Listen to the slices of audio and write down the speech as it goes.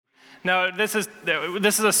No, this is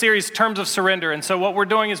a series, Terms of Surrender. And so what we're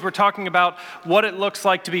doing is we're talking about what it looks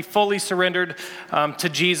like to be fully surrendered to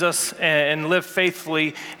Jesus and live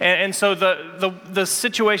faithfully. And so the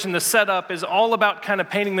situation, the setup is all about kind of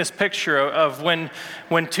painting this picture of when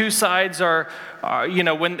two sides are,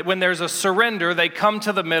 when there's a surrender, they come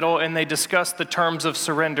to the middle and they discuss the terms of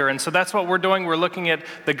surrender. And so that's what we're doing. We're looking at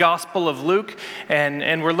the Gospel of Luke,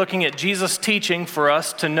 and we're looking at Jesus' teaching for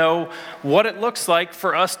us to know what it looks like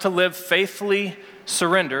for us to live faithfully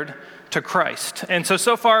surrendered to Christ. And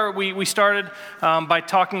so far we started by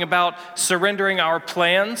talking about surrendering our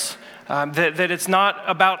plans. That it's not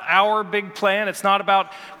about our big plan. It's not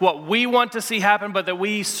about what we want to see happen, but that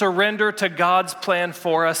we surrender to God's plan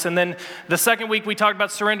for us. And then the second week, we talked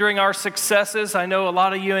about surrendering our successes. I know a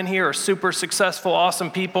lot of you in here are super successful,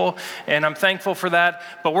 awesome people, and I'm thankful for that.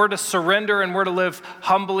 But we're to surrender and we're to live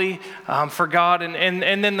humbly for God.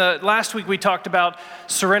 And then the last week, we talked about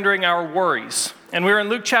surrendering our worries. And we were in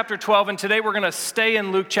Luke chapter 12, and today we're going to stay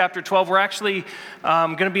in Luke chapter 12. We're actually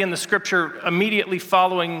going to be in the scripture immediately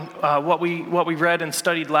following what we read and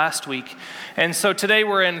studied last week. And so today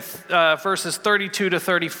we're in verses 32 to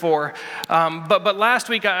 34. But last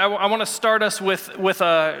week, I want to start us with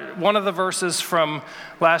one of the verses from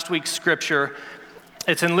last week's scripture.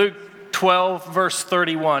 It's in Luke 12, verse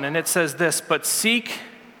 31, and it says this: "But seek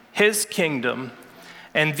his kingdom,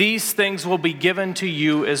 and these things will be given to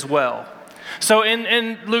you as well." So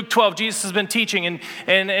in Luke 12, Jesus has been teaching,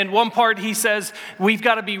 and in one part he says we've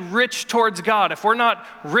got to be rich towards God. If we're not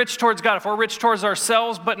rich towards God, if we're rich towards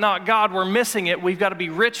ourselves but not God, we're missing it. We've got to be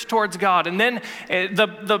rich towards God. And then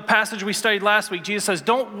the passage we studied last week, Jesus says,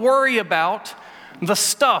 don't worry about the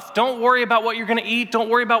stuff. Don't worry about what you're going to eat. Don't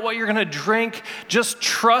worry about what you're going to drink. Just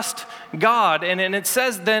trust God. And it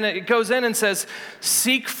says, then it goes in and says,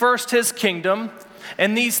 seek first his kingdom,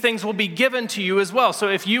 and these things will be given to you as well. So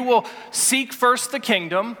if you will seek first the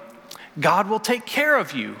kingdom, God will take care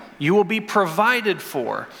of you. You will be provided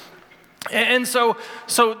for. And so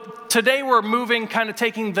today we're moving, kind of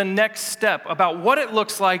taking the next step about what it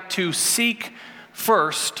looks like to seek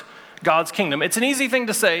first God's kingdom. It's an easy thing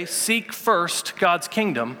to say, seek first God's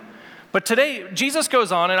kingdom. But today, Jesus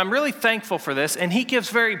goes on, and I'm really thankful for this, and he gives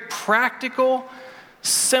very practical,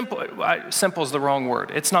 simple is the wrong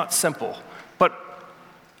word. It's not simple, but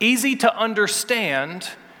easy to understand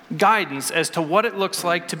guidance as to what it looks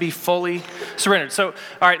like to be fully surrendered. So,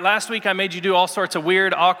 all right, last week I made you do all sorts of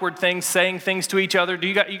weird, awkward things, saying things to each other.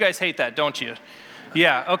 You guys hate that, don't you?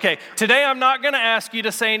 Yeah, okay. Today I'm not going to ask you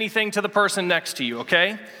to say anything to the person next to you,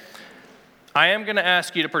 okay? I am going to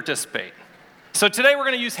ask you to participate. So today we're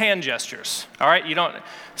going to use hand gestures, all right?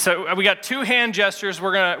 So we got two hand gestures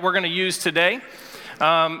we're going to use today.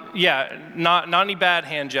 Not any bad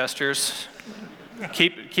hand gestures.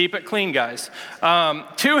 Keep it clean, guys.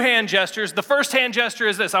 Two hand gestures. The first hand gesture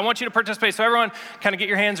is this. I want you to participate. So everyone, kind of get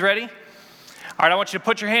your hands ready. All right, I want you to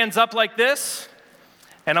put your hands up like this,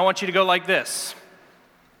 and I want you to go like this.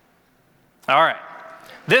 All right.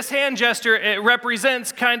 This hand gesture, it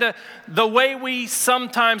represents kind of the way we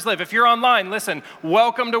sometimes live. If you're online, listen,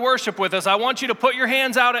 welcome to worship with us. I want you to put your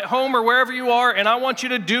hands out at home or wherever you are, and I want you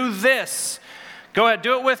to do this. Go ahead,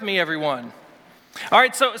 do it with me, everyone. All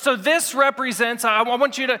right, so this represents, I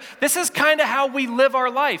want you to, this is kind of how we live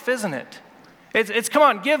our life, isn't it? It's come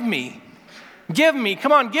on, give me,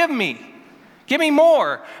 come on, give me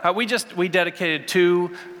more. We dedicated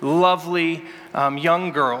two lovely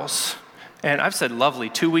young girls, and I've said lovely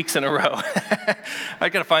 2 weeks in a row. I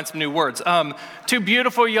got to find some new words. Two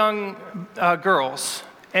beautiful young girls,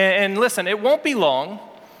 and listen, it won't be long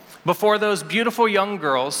before those beautiful young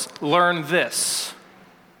girls learn this: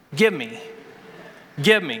 give me.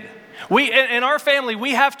 In our family,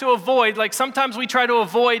 we have to avoid, sometimes we try to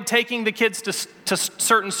avoid taking the kids to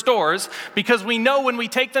certain stores because we know when we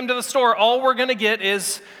take them to the store, all we're going to get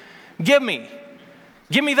is, give me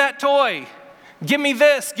that toy, give me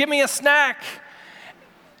this, give me a snack.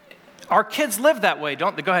 Our kids live that way,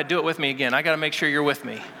 don't they? Go ahead, do it with me again. I got to make sure you're with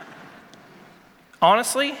me.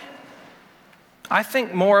 Honestly, I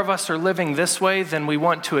think more of us are living this way than we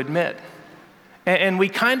want to admit. And we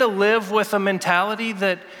kind of live with a mentality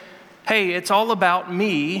that, hey, it's all about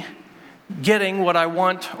me getting what I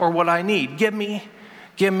want or what I need. Give me.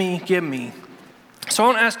 So I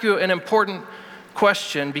want to ask you an important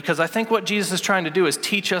question, because I think what Jesus is trying to do is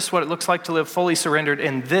teach us what it looks like to live fully surrendered,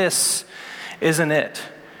 and this isn't it.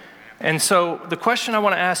 And so the question I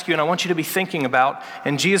want to ask you, and I want you to be thinking about,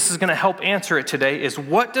 and Jesus is going to help answer it today, is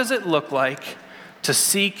what does it look like to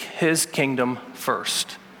seek his kingdom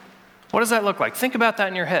first? What does that look like? Think about that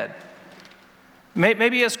in your head.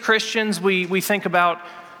 Maybe as Christians, we think about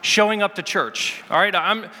showing up to church. All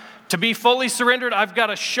right, To be fully surrendered, I've got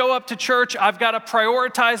to show up to church. I've got to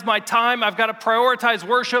prioritize my time. I've got to prioritize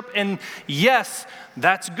worship. And yes,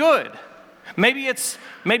 that's good. Maybe it's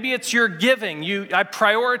your giving. I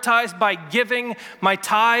prioritize by giving my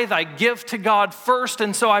tithe. I give to God first,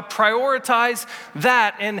 and so I prioritize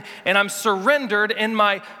that, and I'm surrendered in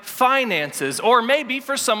my finances. Or maybe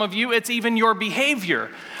for some of you, it's even your behavior.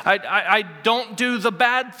 I don't do the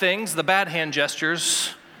bad things, the bad hand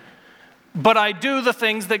gestures, but I do the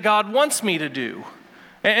things that God wants me to do.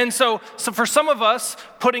 And so for some of us,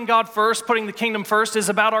 putting God first, putting the kingdom first is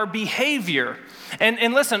about our behavior.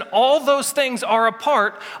 And listen, all those things are a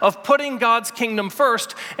part of putting God's kingdom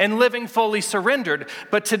first and living fully surrendered.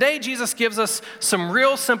 But today, Jesus gives us some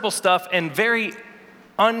real simple stuff and very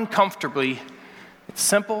uncomfortably, it's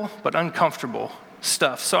simple but uncomfortable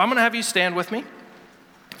stuff. So I'm going to have you stand with me.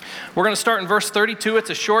 We're going to start in verse 32. It's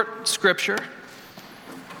a short scripture.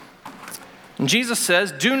 And Jesus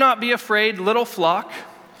says, "Do not be afraid, little flock,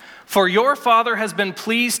 for your Father has been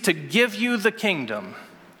pleased to give you the kingdom.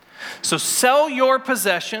 So sell your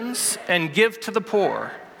possessions and give to the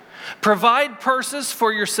poor. Provide purses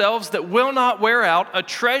for yourselves that will not wear out, a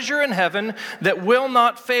treasure in heaven that will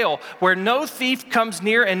not fail, where no thief comes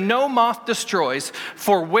near and no moth destroys.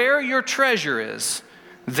 For where your treasure is,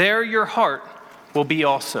 there your heart will be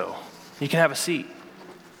also." You can have a seat.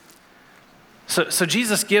 So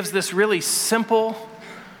Jesus gives this really simple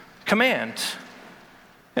command.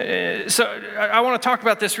 So I want to talk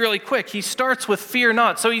about this really quick. He starts with fear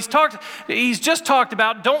not. So he's just talked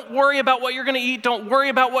about don't worry about what you're going to eat. Don't worry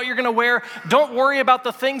about what you're going to wear. Don't worry about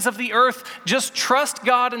the things of the earth. Just trust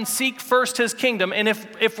God and seek first his kingdom. And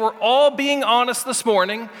if we're all being honest this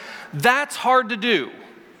morning, that's hard to do.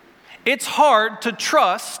 It's hard to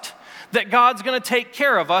trust that God's going to take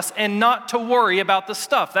care of us and not to worry about the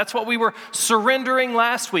stuff. That's what we were surrendering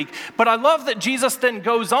last week. But I love that Jesus then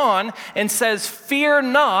goes on and says, "Fear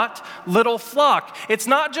not, little flock." It's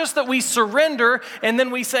not just that we surrender and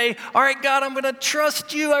then we say, "All right, God, I'm going to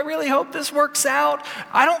trust you. I really hope this works out."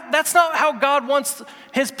 That's not how God wants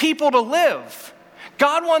his people to live.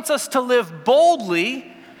 God wants us to live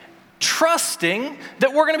boldly, trusting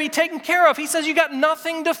that we're going to be taken care of. He says, "You got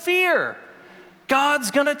nothing to fear.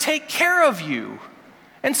 God's going to take care of you."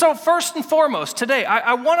 And so first and foremost today,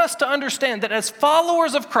 I want us to understand that as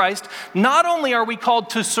followers of Christ, not only are we called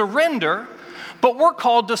to surrender, but we're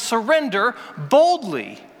called to surrender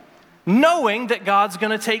boldly, knowing that God's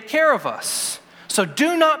going to take care of us. So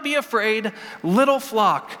do not be afraid, little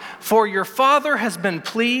flock, for your Father has been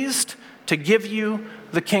pleased to give you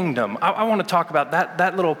the kingdom. I want to talk about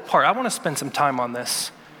that little part. I want to spend some time on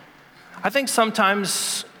this. I think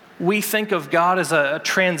sometimes we think of God as a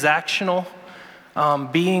transactional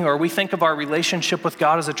being, or we think of our relationship with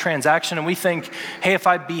God as a transaction, and we think, hey, if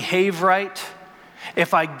I behave right,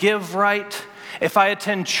 if I give right, if I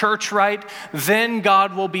attend church right, then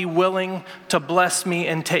God will be willing to bless me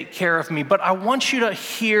and take care of me. But I want you to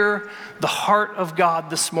hear the heart of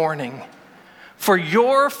God this morning. For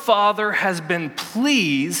your Father has been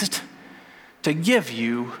pleased to give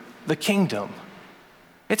you the kingdom.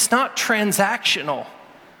 It's not transactional.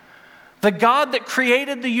 The God that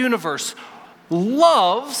created the universe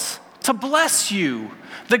loves to bless you.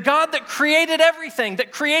 The God that created everything,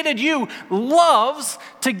 that created you, loves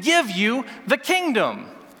to give you the kingdom.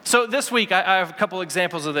 So this week, I have a couple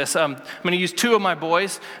examples of this. I'm going to use two of my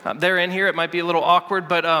boys. They're in here. It might be a little awkward,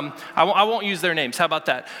 but I won't use their names. How about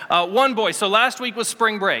that? One boy, so last week was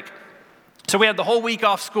spring break. So we had the whole week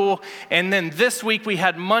off school, and then this week we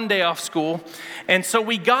had Monday off school. And so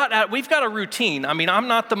we've got a routine. I mean, I'm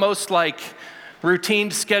not the most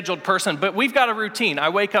routine scheduled person, but we've got a routine. I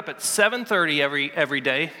wake up at 7:30 every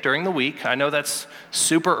day during the week. I know that's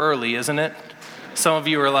super early, isn't it? Some of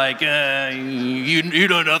you are like, you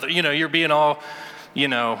don't know, you're being all,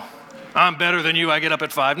 I'm better than you, I get up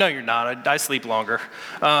at 5. No, you're not, I sleep longer.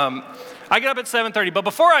 I get up at 7:30, but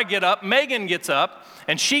before I get up, Megan gets up,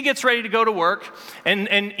 and she gets ready to go to work,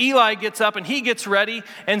 and Eli gets up, and he gets ready,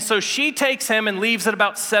 and so she takes him and leaves at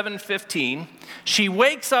about 7:15. She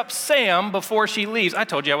wakes up Sam before she leaves. I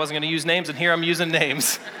told you I wasn't going to use names, and here I'm using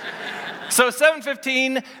names. So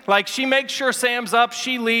 7:15, she makes sure Sam's up,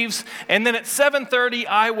 she leaves, and then at 7:30,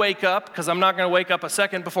 I wake up, because I'm not going to wake up a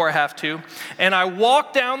second before I have to, and I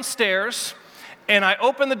walk downstairs, and I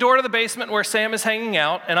open the door to the basement where Sam is hanging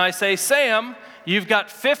out, and I say, "Sam, you've got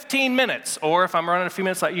 15 minutes, or if I'm running a few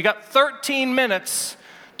minutes late, you got 13 minutes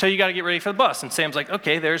till you got to get ready for the bus." And Sam's like,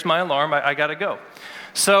 "Okay, there's my alarm, I got to go."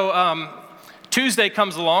 So Tuesday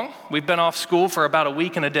comes along. We've been off school for about a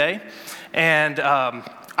week and a day, and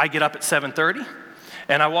I get up at 7:30,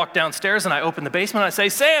 and I walk downstairs, and I open the basement, and I say,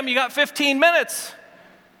 "Sam, you got 15 minutes.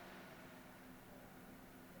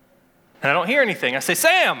 And I don't hear anything. I say,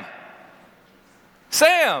 Sam!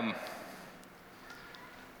 Sam!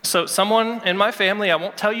 So someone in my family, I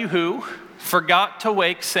won't tell you who, forgot to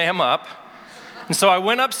wake Sam up. And so I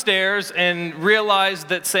went upstairs and realized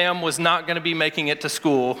that Sam was not going to be making it to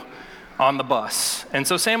school on the bus. And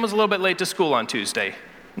so Sam was a little bit late to school on Tuesday.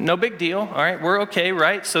 No big deal. All right, we're okay,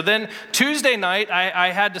 right? So then Tuesday night,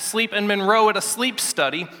 I had to sleep in Monroe at a sleep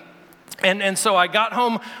study. And so I got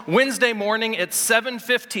home Wednesday morning at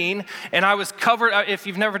 7:15, and I was covered. If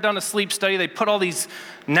you've never done a sleep study, they put all these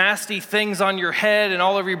nasty things on your head and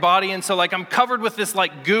all over your body. And so I'm covered with this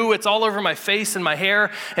goo. It's all over my face and my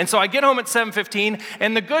hair. And so I get home at 7:15,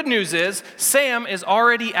 and the good news is Sam is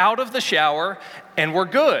already out of the shower, and we're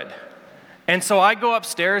good. And so I go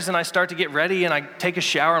upstairs and I start to get ready, and I take a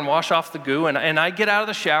shower and wash off the goo. And I get out of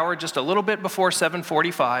the shower just a little bit before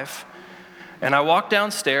 7:45. And I walk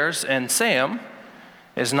downstairs, and Sam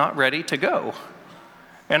is not ready to go.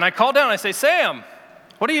 And I call down, I say, Sam,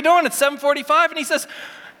 what are you doing? It's 7:45. And he says,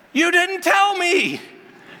 you didn't tell me.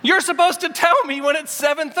 You're supposed to tell me when it's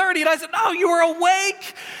 7:30. And I said, no, you were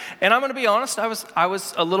awake. And I'm going to be honest, I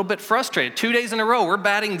was a little bit frustrated. 2 days in a row, we're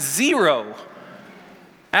batting 0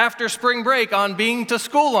 after spring break on being to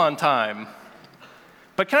school on time.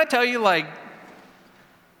 But can I tell you,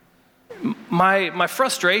 my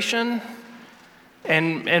frustration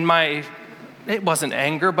and it wasn't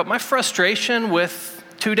anger, but my frustration with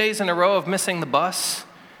 2 days in a row of missing the bus,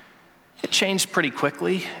 it changed pretty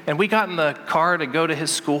quickly. And we got in the car to go to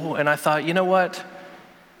his school, and I thought, you know what?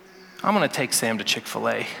 I'm going to take Sam to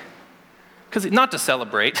Chick-fil-A. Not to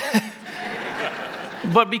celebrate,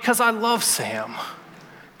 but because I love Sam.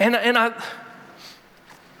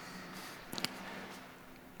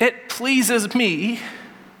 It pleases me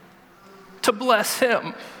to bless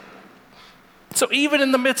him. So even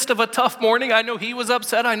in the midst of a tough morning, I know he was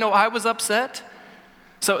upset, I know I was upset.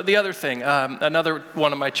 So the other thing, another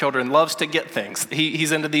one of my children loves to get things.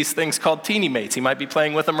 He's into these things called Teeny Mates. He might be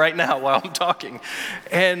playing with them right now while I'm talking.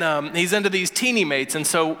 And he's into these Teeny Mates, and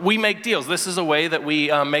so we make deals. This is a way that we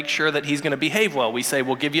make sure that he's going to behave well. We say,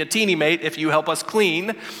 we'll give you a Teeny Mate if you help us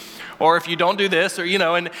clean, or if you don't do this, or,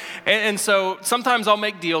 and so sometimes I'll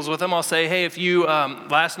make deals with him. I'll say, hey, if you,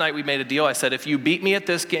 last night we made a deal. I said, if you beat me at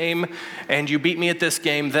this game and you beat me at this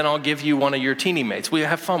game, then I'll give you one of your Teeny Mates. We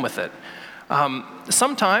have fun with it.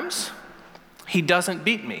 Sometimes he doesn't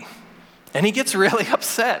beat me, and he gets really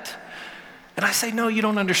upset. And I say, no, you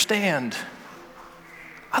don't understand.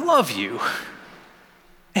 I love you.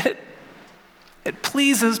 And it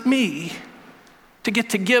pleases me to get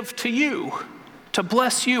to give to you, to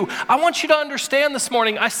bless you. I want you to understand this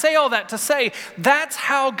morning, I say all that to say, that's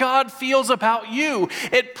how God feels about you.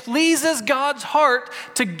 It pleases God's heart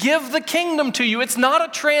to give the kingdom to you. It's not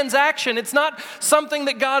a transaction. It's not something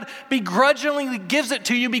that God begrudgingly gives it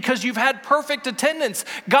to you because you've had perfect attendance.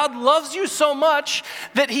 God loves you so much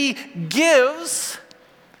that he gives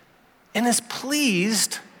and is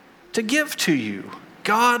pleased to give to you.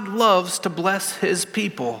 God loves to bless his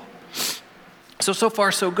people. So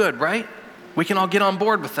far so good, right? We can all get on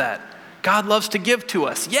board with that. God loves to give to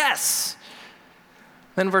us. Yes.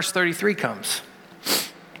 Then verse 33 comes.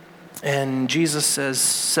 And Jesus says,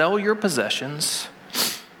 sell your possessions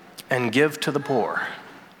and give to the poor.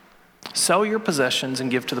 Sell your possessions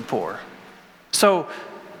and give to the poor. So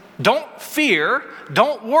don't fear.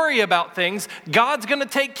 Don't worry about things. God's going to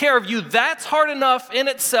take care of you. That's hard enough in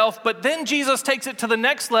itself. But then Jesus takes it to the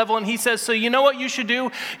next level, and he says, so you know what you should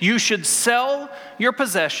do? You should sell your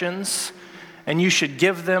possessions and you should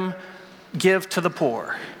give to the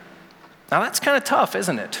poor. Now that's kind of tough,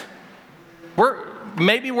 isn't it?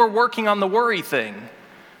 Maybe we're working on the worry thing,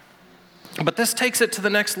 but this takes it to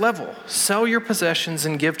the next level. Sell your possessions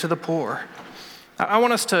and give to the poor. I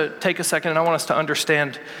want us to take a second, and I want us to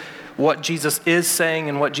understand what Jesus is saying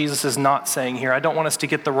and what Jesus is not saying here. I don't want us to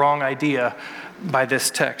get the wrong idea by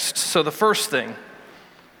this text. So the first thing,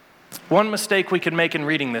 one mistake we could make in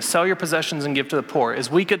reading this, sell your possessions and give to the poor, is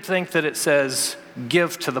we could think that it says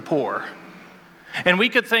give to the poor. And we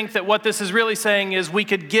could think that what this is really saying is we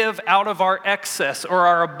could give out of our excess or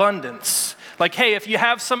our abundance. Like, hey, if you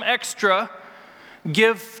have some extra,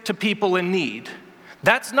 give to people in need.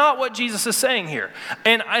 That's not what Jesus is saying here.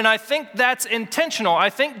 And I think that's intentional. I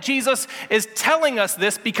think Jesus is telling us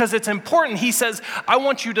this because it's important. He says, I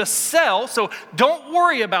want you to sell, so don't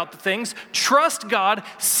worry about the things. Trust God.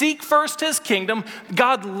 Seek first his kingdom.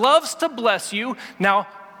 God loves to bless you. Now,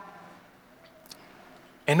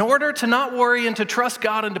 in order to not worry and to trust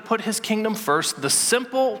God and to put his kingdom first, the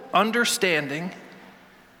simple understanding,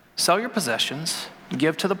 sell your possessions,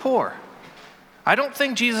 give to the poor. I don't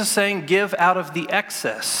think Jesus is saying give out of the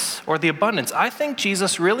excess or the abundance. I think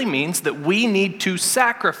Jesus really means that we need to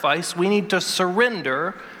sacrifice, we need to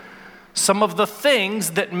surrender some of the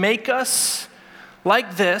things that make us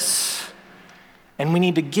like this, and we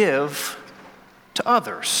need to give to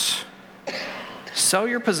others. Sell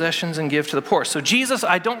your possessions and give to the poor. So Jesus,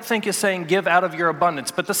 I don't think, is saying give out of your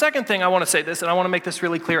abundance. But the second thing I want to say this, and I want to make this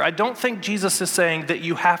really clear, I don't think Jesus is saying that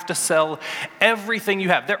you have to sell everything you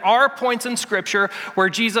have. There are points in Scripture where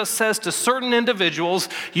Jesus says to certain individuals,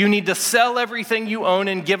 you need to sell everything you own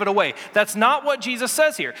and give it away. That's not what Jesus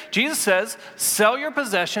says here. Jesus says, sell your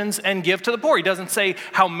possessions and give to the poor. He doesn't say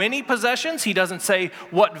how many possessions. He doesn't say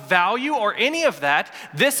what value or any of that.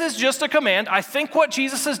 This is just a command. I think what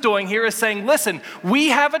Jesus is doing here is saying, listen, we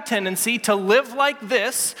have a tendency to live like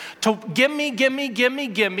this, to give me.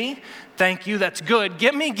 Thank you, that's good.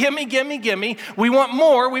 Give me. We want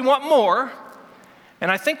more.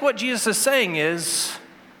 And I think what Jesus is saying is,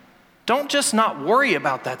 don't just not worry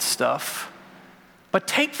about that stuff, but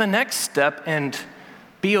take the next step and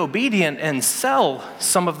be obedient and sell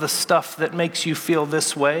some of the stuff that makes you feel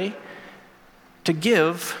this way to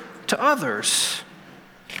give to others.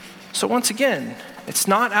 So once again, it's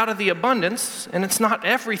not out of the abundance, and it's not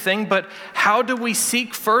everything, but how do we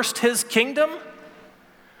seek first His kingdom?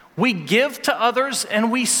 We give to others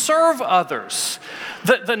and we serve others.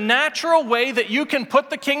 The natural way that you can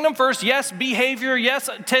put the kingdom first, yes, behavior, yes,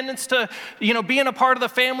 attendance to, being a part of the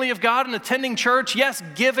family of God and attending church, yes,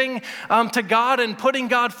 giving to God and putting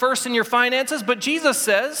God first in your finances, but Jesus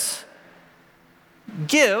says,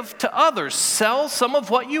 give to others. Sell some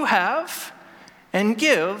of what you have and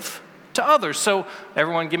give to others. So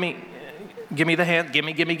everyone give me the hand. Give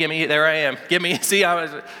me. There I am. Give me. See,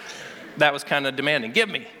 that was kind of demanding. Give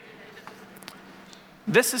me.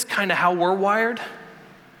 This is kind of how we're wired.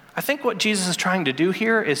 I think what Jesus is trying to do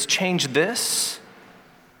here is change this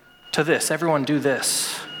to this. Everyone do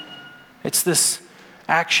this. It's this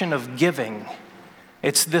action of giving.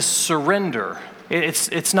 It's this surrender.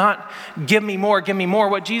 It's not give me more.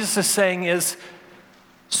 What Jesus is saying is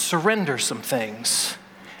surrender some things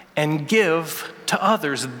and give to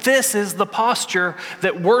others. This is the posture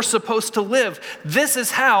that we're supposed to live. This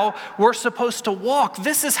is how we're supposed to walk.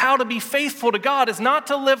 This is how to be faithful to God, is not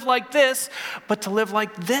to live like this, but to live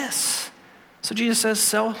like this. So Jesus says,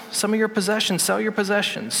 sell some of your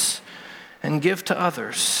possessions, and give to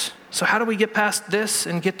others. So how do we get past this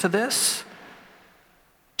and get to this?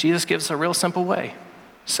 Jesus gives a real simple way.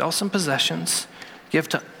 Sell some possessions, give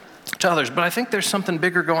to others. But I think there's something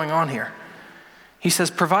bigger going on here. He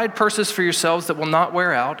says, provide purses for yourselves that will not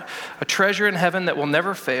wear out, a treasure in heaven that will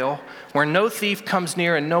never fail, where no thief comes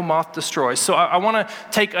near and no moth destroys. So I want to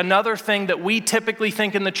take another thing that we typically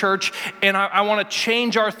think in the church, and I want to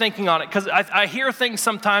change our thinking on it, because I hear things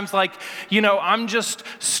sometimes like, I'm just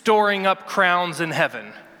storing up crowns in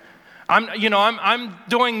heaven. I'm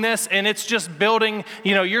doing this, and it's just building,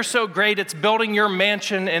 you're so great, it's building your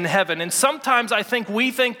mansion in heaven. And sometimes I think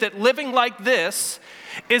we think that living like this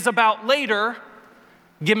is about later,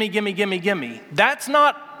 gimme. That's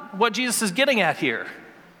not what Jesus is getting at here.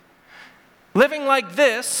 Living like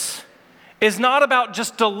this is not about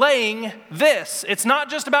just delaying this. It's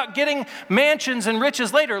not just about getting mansions and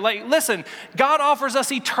riches later. Listen, God offers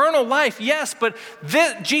us eternal life, yes, but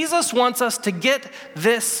Jesus wants us to get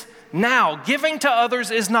this now. Giving to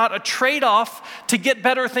others is not a trade-off to get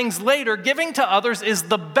better things later. Giving to others is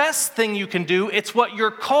the best thing you can do. It's what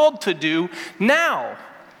you're called to do now.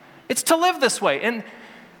 It's to live this way. And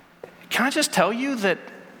can I just tell you that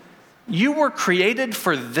you were created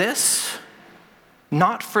for this,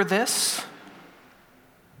 not for this?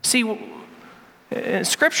 See, in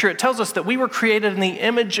Scripture, it tells us that we were created in the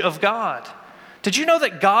image of God. Did you know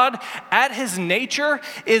that God, at His nature,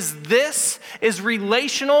 is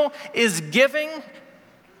relational, is giving?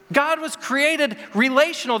 God was created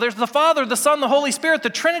relational. There's the Father, the Son, the Holy Spirit, the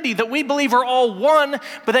Trinity that we believe are all one,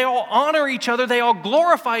 but they all honor each other, they all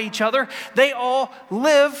glorify each other, they all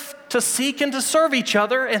live to seek and to serve each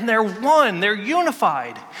other, and they're one, they're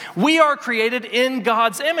unified. We are created in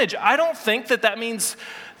God's image. I don't think that means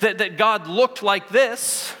that God looked like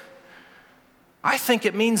this. I think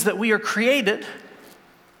it means that we are created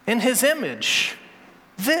in His image.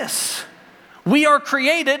 This. We are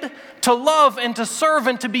created to love and to serve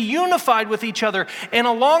and to be unified with each other. And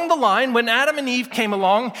along the line, when Adam and Eve came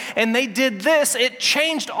along and they did this, it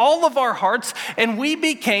changed all of our hearts and we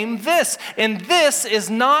became this. And this is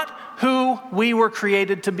not who we were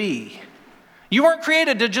created to be. You weren't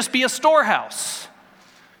created to just be a storehouse.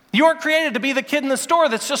 You weren't created to be the kid in the store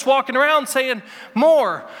that's just walking around saying,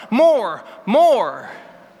 more.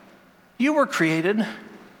 You were created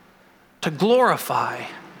to glorify,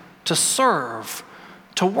 to serve,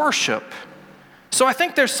 to worship. So I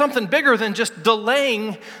think there's something bigger than just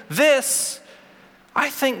delaying this.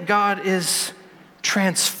 I think God is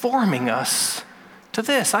transforming us to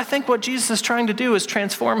this. I think what Jesus is trying to do is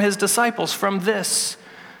transform his disciples from this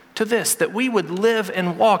to this, that we would live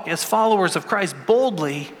and walk as followers of Christ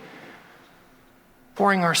boldly,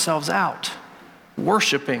 pouring ourselves out,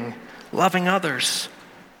 worshiping, loving others.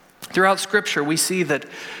 Throughout Scripture, we see that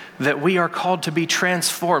we are called to be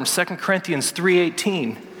transformed. 2 Corinthians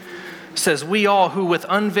 3:18 says, we all who with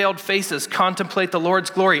unveiled faces contemplate the Lord's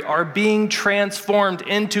glory are being transformed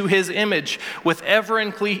into his image with ever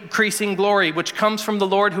increasing glory, which comes from the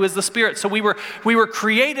Lord who is the Spirit. So we were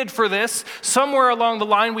created for this. Somewhere along the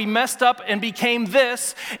line, we messed up and became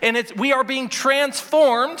this, and we are being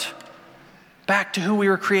transformed back to who we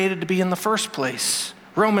were created to be in the first place.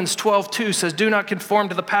 Romans 12:2 says, do not conform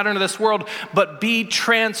to the pattern of this world, but be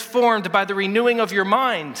transformed by the renewing of your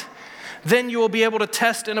mind. Then you will be able to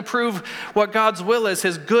test and approve what God's will is,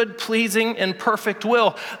 his good, pleasing, and perfect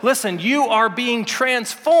will. Listen, you are being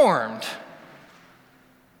transformed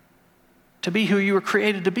to be who you were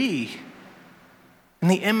created to be, in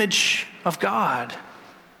the image of God.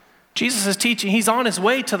 Jesus is teaching, he's on his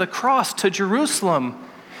way to the cross, to Jerusalem.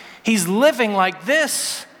 He's living like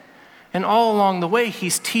this, and all along the way,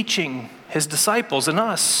 he's teaching his disciples and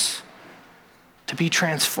us to be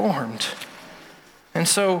transformed. And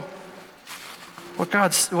so,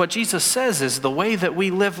 what Jesus says is the way that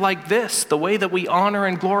we live like this, the way that we honor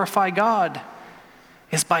and glorify God,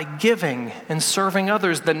 is by giving and serving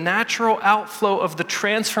others. The natural outflow of the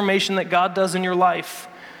transformation that God does in your life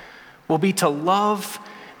will be to love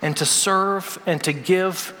and to serve and to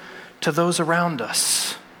give to those around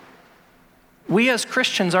us. We as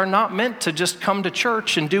Christians are not meant to just come to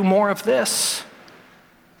church and do more of this.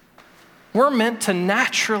 We're meant to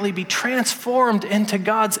naturally be transformed into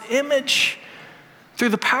God's image through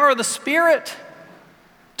the power of the Spirit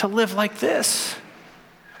to live like this.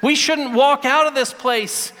 We shouldn't walk out of this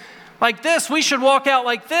place like this. We should walk out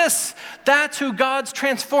like this. That's who God's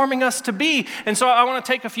transforming us to be. And so I want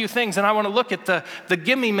to take a few things, and I want to look at the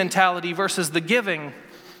gimme mentality versus the giving,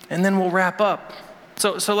 and then we'll wrap up.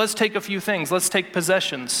 So let's take a few things. Let's take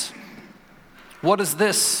possessions. What is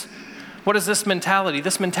this? What is this mentality?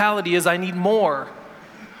 This mentality is I need more.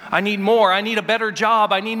 I need more. I need a better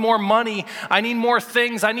job. I need more money. I need more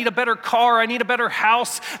things. I need a better car. I need a better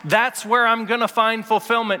house. That's where I'm going to find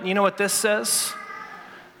fulfillment. You know what this says?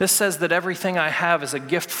 This says that everything I have is a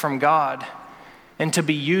gift from God and to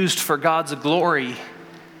be used for God's glory.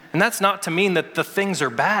 And that's not to mean that the things are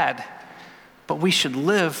bad, but we should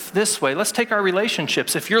live this way. Let's take our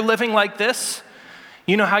relationships. If you're living like this,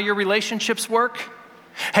 you know how your relationships work?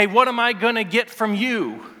 Hey, what am I going to get from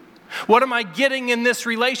you? What am I getting in this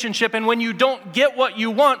relationship? And when you don't get what you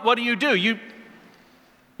want, what do? You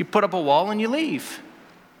put up a wall and you leave.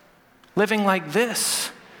 Living like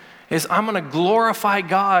this is I'm going to glorify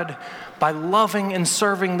God by loving and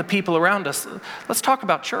serving the people around us. Let's talk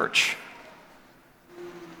about church.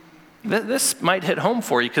 This might hit home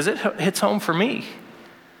for you because it hits home for me.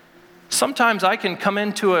 Sometimes I can come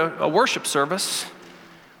into a worship service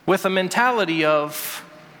with a mentality of,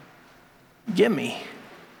 gimme.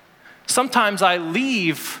 Sometimes I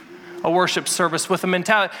leave a worship service with a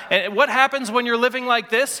mentality. And what happens when you're living like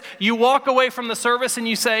this? You walk away from the service and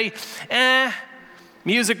you say,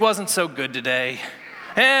 music wasn't so good today.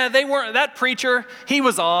 That preacher, he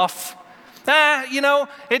was off.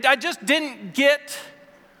 I just didn't get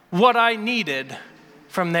what I needed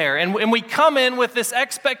from there. And we come in with this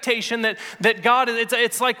expectation that God,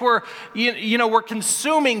 it's like we're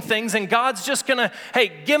consuming things, and God's just gonna,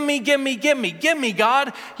 hey, give me,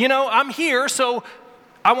 God. I'm here, so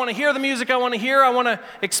I want to hear the music I want to hear. I want to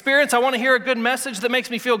experience. I want to hear a good message that makes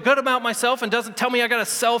me feel good about myself and doesn't tell me I got to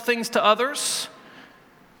sell things to others.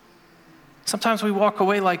 Sometimes we walk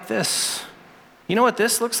away like this. You know what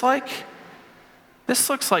this looks like? This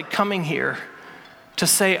looks like coming here to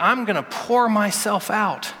say, I'm going to pour myself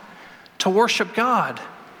out to worship God.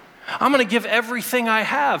 I'm going to give everything I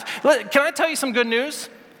have. Can I tell you some good news?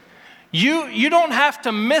 You don't have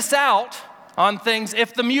to miss out on things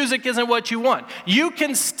if the music isn't what you want. You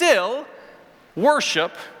can still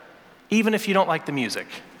worship even if you don't like the music.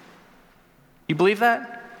 You believe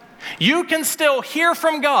that? You can still hear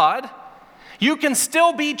from God. You can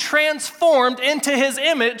still be transformed into his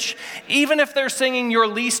image even if they're singing your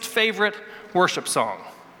least favorite worship song.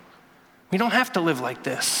 We don't have to live like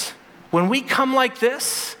this. When we come like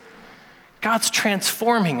this, God's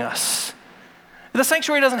transforming us. The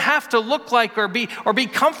sanctuary doesn't have to look like or be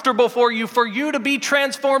comfortable for you to be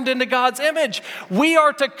transformed into God's image. We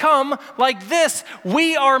are to come like this.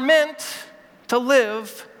 We are meant to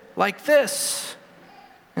live like this.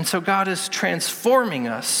 And so God is transforming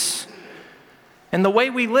us. And the way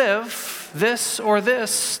we live, this or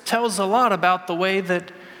this, tells a lot about the way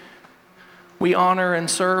that we honor and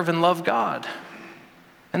serve and love God.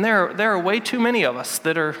 And there are way too many of us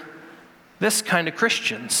that are this kind of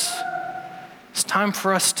Christians. It's time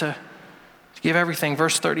for us to give everything.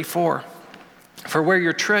 Verse 34, for where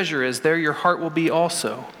your treasure is, there your heart will be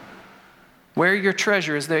also. Where your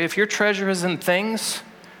treasure is there. If your treasure is in things,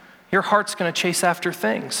 your heart's going to chase after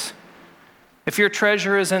things. If your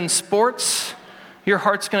treasure is in sports, your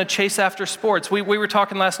heart's going to chase after sports. We were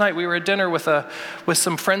talking last night. We were at dinner with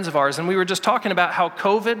some friends of ours, and we were just talking about how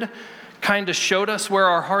COVID kind of showed us where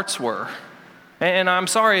our hearts were. And I'm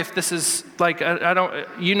sorry if this is like, I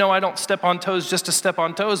don't step on toes just to step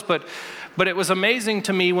on toes, but it was amazing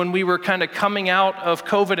to me when we were kind of coming out of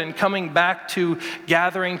COVID and coming back to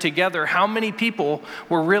gathering together, how many people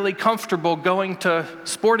were really comfortable going to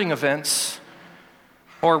sporting events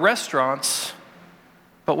or restaurants,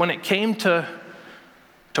 but when it came to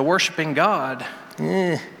worshiping God,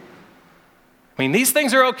 I mean, these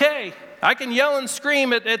things are okay. I can yell and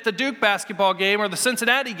scream at the Duke basketball game or the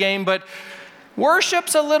Cincinnati game, but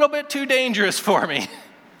worship's a little bit too dangerous for me.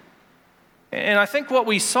 And I think what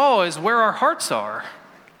we saw is where our hearts are.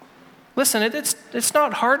 Listen, it's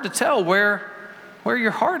not hard to tell where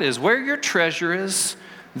your heart is. Where your treasure is,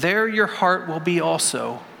 there your heart will be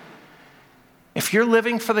also. If you're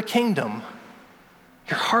living for the kingdom,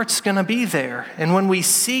 your heart's going to be there. And when we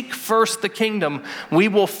seek first the kingdom, we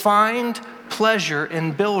will find pleasure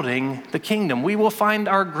in building the kingdom. We will find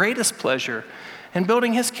our greatest pleasure in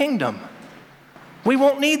building his kingdom. We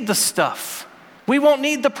won't need the stuff. We won't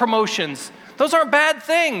need the promotions. Those aren't bad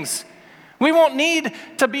things. We won't need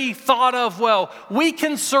to be thought of, well, we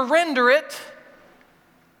can surrender it,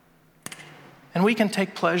 and we can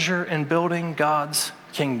take pleasure in building God's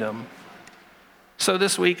kingdom. So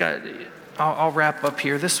this week, I'll wrap up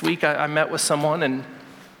here. This week, I met with someone, and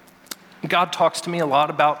God talks to me a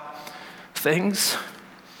lot about things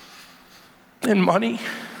and money.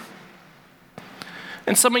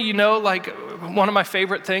 And some of you know, like, one of my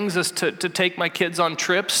favorite things is to take my kids on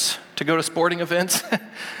trips to go to sporting events.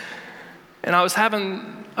 And I was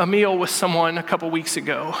having a meal with someone a couple weeks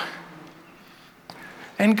ago,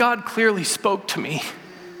 and God clearly spoke to me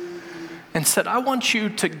and said, I want you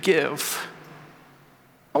to give.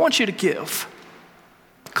 I want you to give.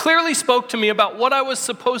 Clearly spoke to me about what I was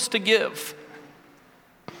supposed to give.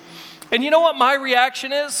 And you know what my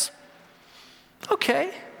reaction is?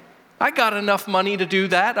 Okay, I got enough money to do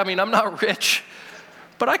that. I mean, I'm not rich,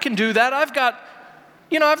 but I can do that. I've got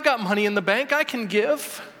money in the bank. I can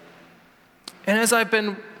give. And as I've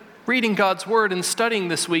been reading God's word and studying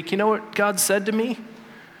this week, you know what God said to me?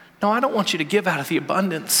 No, I don't want you to give out of the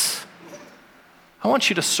abundance. I want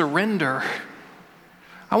you to surrender.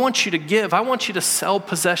 I want you to give. I want you to sell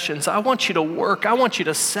possessions. I want you to work. I want you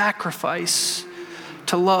to sacrifice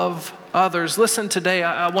to love others. Listen, today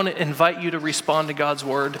I want to invite you to respond to God's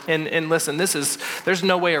word. And listen, there's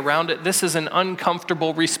no way around it. This is an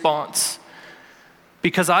uncomfortable response,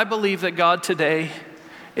 because I believe that God today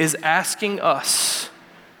is asking us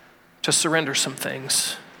to surrender some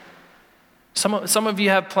things. Some of you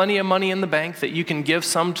have plenty of money in the bank that you can give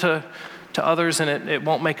some to others, and it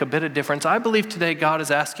won't make a bit of difference. I believe today God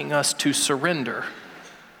is asking us to surrender,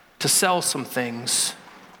 to sell some things,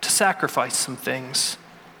 to sacrifice some things.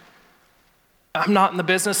 I'm not in the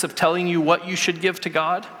business of telling you what you should give to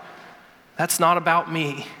God. That's not about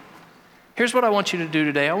me. Here's what I want you to do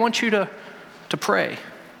today. I want you to pray.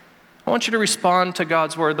 I want you to respond to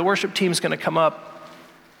God's word. The worship team's going to come up.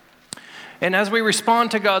 And as we respond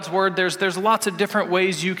to God's word, there's lots of different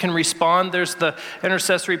ways you can respond. There's the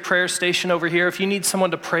intercessory prayer station over here. If you need someone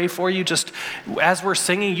to pray for you, just as we're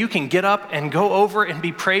singing, you can get up and go over and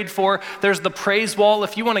be prayed for. There's the praise wall.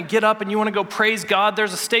 If you want to get up and you want to go praise God,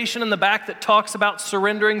 there's a station in the back that talks about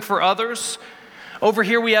surrendering for others. Over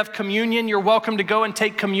here we have communion. You're welcome to go and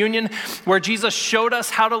take communion, where Jesus showed us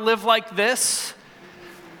how to live like this.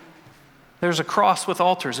 There's a cross with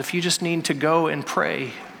altars if you just need to go and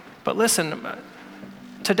pray. But listen,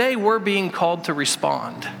 today we're being called to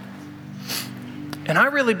respond. And I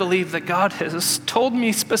really believe that God has told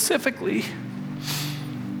me specifically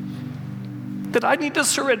that I need to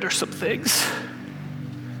surrender some things,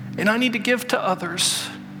 and I need to give to others.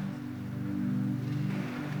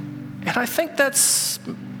 And I think that's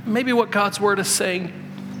maybe what God's word is saying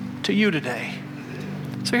to you today.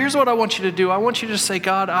 So here's what I want you to do. I want you to say,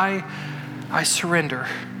 God, I surrender.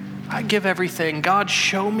 I give everything. God,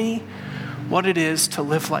 show me what it is to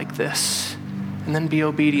live like this, and then be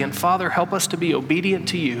obedient. Father, help us to be obedient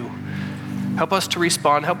to you. Help us to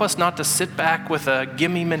respond. Help us not to sit back with a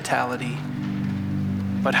gimme mentality,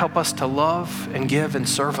 but help us to love and give and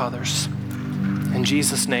serve others. In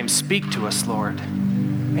Jesus' name, speak to us, Lord.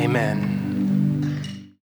 Amen.